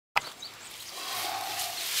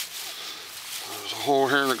hole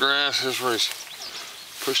here in the grass. Here's where he's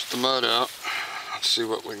pushed the mud out. Let's see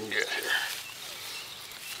what we can get here.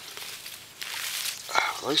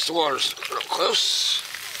 At least the water's real close.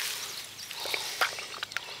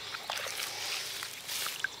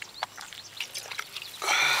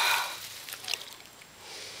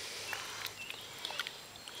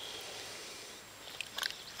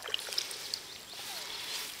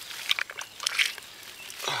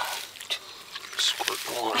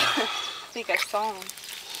 Squirt water. I think I saw him.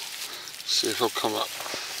 See if he'll come up.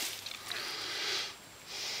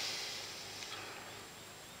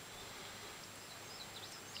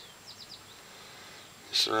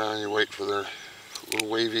 You sit around and you wait for their little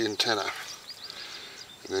wavy antenna,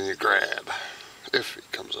 and then you grab if he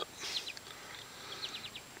comes up.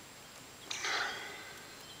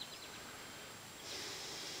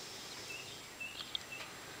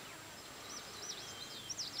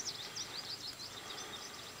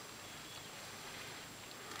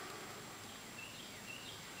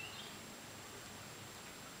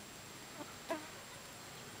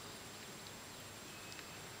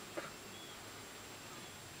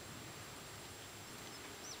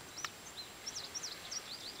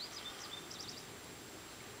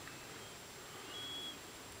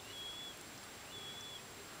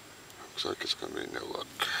 Looks like it's going to be no luck.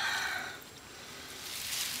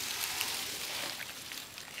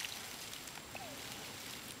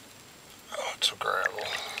 Oh, it's a gravel.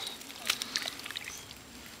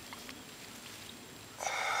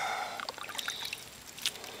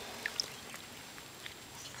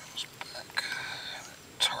 Goes back.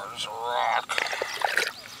 It's hard as a rock.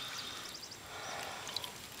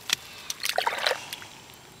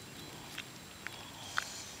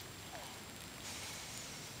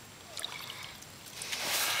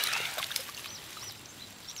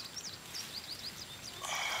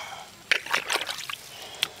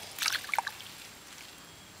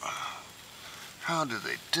 How do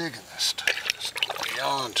they dig in this stuff? It's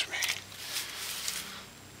beyond me.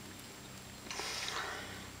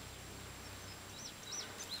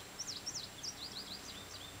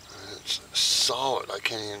 It's solid. I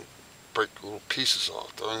can't even break little pieces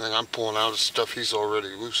off. The only thing I'm pulling out is stuff he's already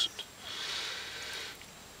loosened.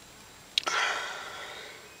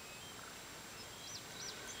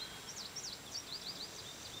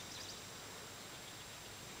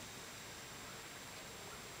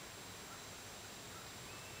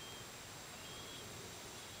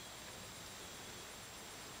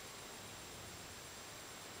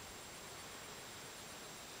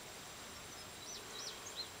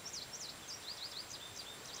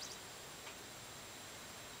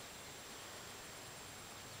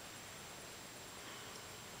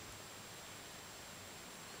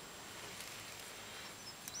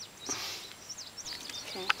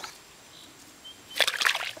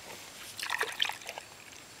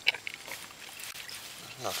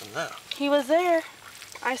 Nothing there. He was there.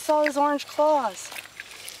 I saw his orange claws.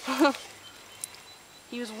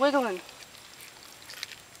 He was wiggling.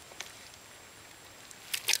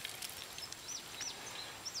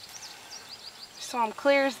 Saw him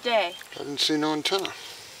clear as day. I didn't see no antenna.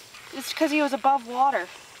 It's because he was above water.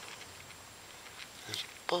 He's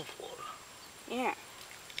above water? Yeah.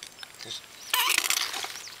 He's...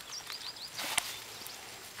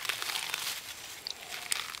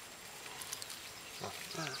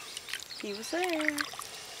 He was there.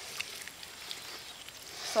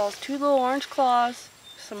 Saw his two little orange claws,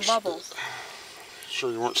 some bubbles.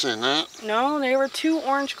 Sure you weren't seeing that? No, they were two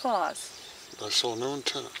orange claws. I saw no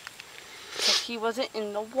antenna. Because he wasn't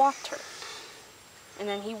in the water. And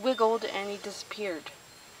then he wiggled and he disappeared.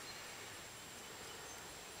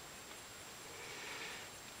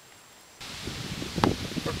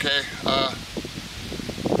 Okay,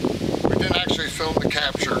 we didn't actually film the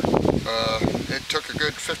capture. It took a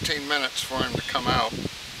good 15 minutes for him to come out.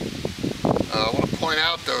 I want to point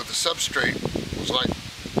out though, the substrate was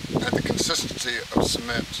had the consistency of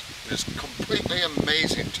cement. It is completely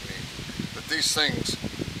amazing to me that these things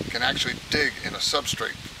can actually dig in a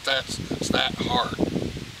substrate. It's that hard.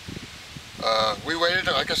 We waited,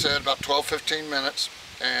 like I said, about 12-15 minutes,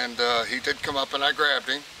 and he did come up and I grabbed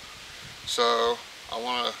him. So I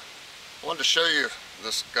wanted to show you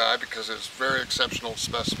this guy because it's a very exceptional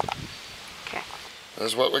specimen. Okay. This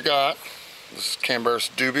is what we got. This is Cambarus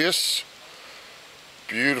dubius.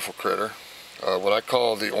 Beautiful critter. What I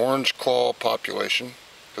call the orange claw population.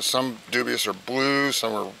 Because some dubius are blue,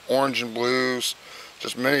 some are orange and blues,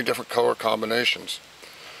 just many different color combinations.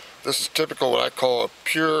 This is typical what I call a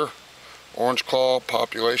pure orange claw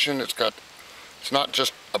population. It's not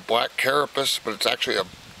just a black carapace, but it's actually a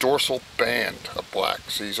dorsal band of black.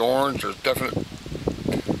 So he's orange. There's definite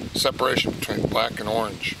separation between black and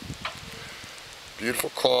orange. Beautiful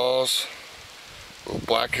claws, a little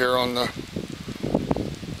black hair on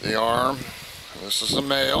the arm. This is a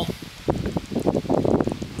male.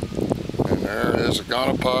 And there is a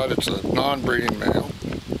gonopod. It's a non-breeding male.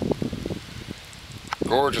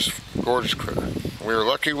 Gorgeous, gorgeous critter. We were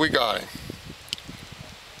lucky we got him.